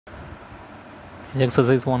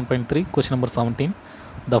Exercise 1.3, question number 17.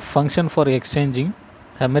 The function for exchanging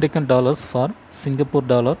American dollars for Singapore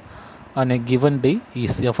dollar on a given day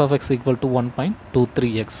is f of x equal to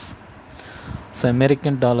 1.23x. So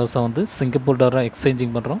American dollars வந்து Singapore dollar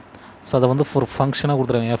exchanging பண்ணுறோம். So அதை வந்து ஒரு ஃபங்க்ஷனாக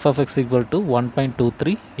கொடுத்துருக்காங்க f of x equal to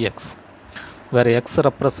 1.23x, where x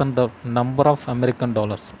represent the number of American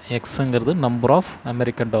dollars. xங்கிறது number of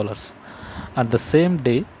American dollars. At the same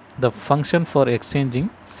day, the function for exchanging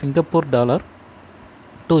Singapore dollar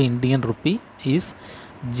to Indian rupee is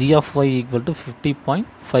g of y equal to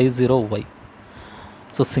 50.50y.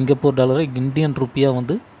 So Singapore டாலரை Indian ருப்பியாக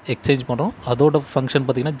வந்து exchange பண்ணுறோம். அதோட function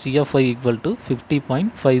பார்த்திங்கன்னா g of y equal to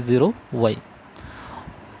 50.50y,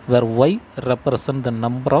 where y represent the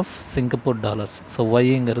number of Singapore dollars. So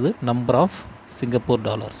yங்கிறது number of Singapore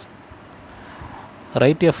dollars.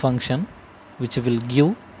 Write a function which will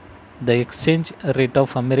give the exchange rate of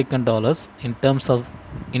American dollars in terms of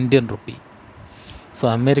Indian rupee. So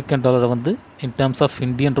American டாலரை வந்து in terms of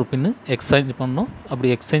Indian ருப்பின்னு exchange பண்ணணும். அப்படி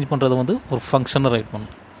exchange பண்ணுறதை வந்து ஒரு ஃபங்க்ஷனை right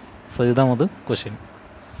பண்ணணும். So இதுதான் வந்து question.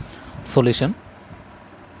 Solution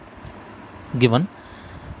given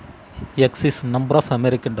X is number of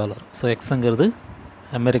American dollar. So எக்ஸுங்கிறது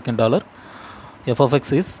American dollar, F of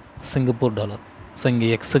X is Singapore dollar. So இங்கே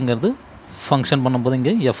எக்ஸுங்கிறது ஃபங்க்ஷன் பண்ணும்போது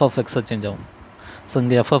இங்கே எஃப் ஆஃப் எக்ஸாக சேஞ்ச் ஆகும். ஸோ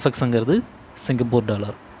இங்கே F of எக்ஸுங்கிறது Singapore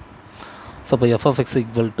dollar. So இப்போ F of X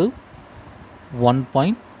equal to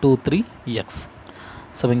 1.23x.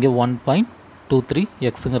 So இங்கே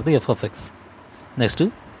 1.23xங்கிறது F of X. Next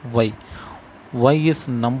y is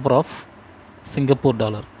number of Singapore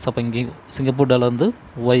dollar. So அப்போ இங்கே Singapore dollar வந்து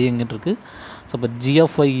y எங்கிட்டு இருக்குது. ஸோ அப்போ g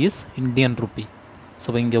of y is Indian rupee. So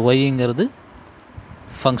இப்போ இங்கே yங்கிறது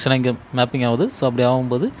ஃபங்க்ஷனாக இங்கே மேப்பிங் ஆகுது. ஸோ அப்படி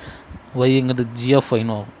ஆகும்போது yங்கிறது g of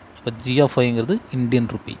yன்னு ஆகும். இப்போ g of yங்கிறது Indian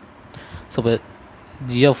rupee. So இப்போ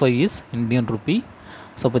g of y is Indian rupee.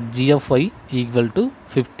 So அப்போ g of y equal to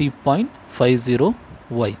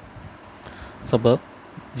 50.50y. So அப்போ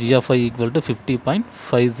g of y equal to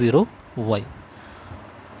 50.50y.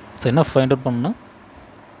 So என்ன ஃபைண்ட் அவுட் பண்ணால்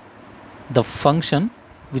the function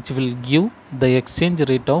which will give the exchange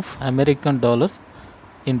rate of American dollars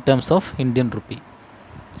in terms of Indian rupee.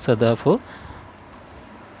 So therefore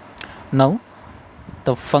now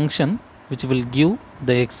the function which will give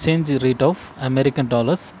the exchange rate of American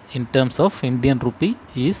dollars in terms of Indian rupee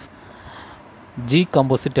is g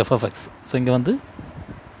composite f of x. So இங்கே வந்து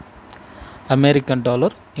American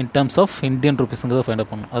dollar in terms of Indian ருபீஸுங்கிறத find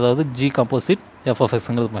out பண்ணணும். அதாவது g composite f of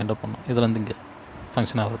xங்கிறது find out பண்ணணும். இதில் வந்து இங்கே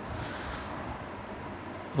function ஆகுது.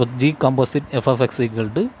 இப்போ g composite f of x equal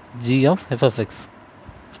to g of f of x.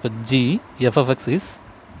 இப்போ g f of x is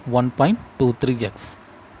 1.23x.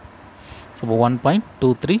 So இப்போ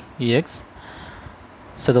 1.23x.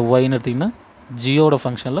 ஸோ இதை ஒய்ன்னு எடுத்திங்கன்னா ஜியோட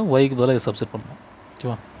ஃபங்க்ஷனில் ஒய்க்கு பதிலாக இதை சப்ஸ்டிட் பண்ணணும்.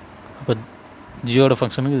 ஓகேவா? அப்போ ஜியோட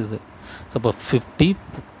ஃபங்க்ஷனுக்கு இது. ஸோ இப்போ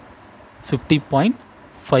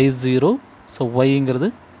 50.50. So ஒய்ங்கிறது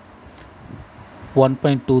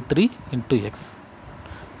 1.23 into X.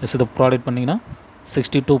 எஸ் இதை ப்ராடக்ட் பண்ணிங்கன்னா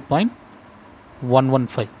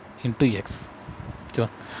 62.115 இன்ட்டு எக்ஸ். ஓகேவா?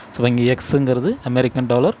 ஸோ இங்கே எக்ஸுங்கிறது American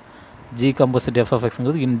dollar, g composite f of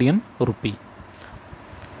xங்கிறது Indian rupee,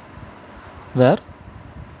 where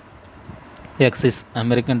x is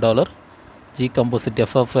American dollar, g composite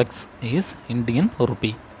f of x is Indian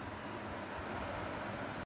rupee.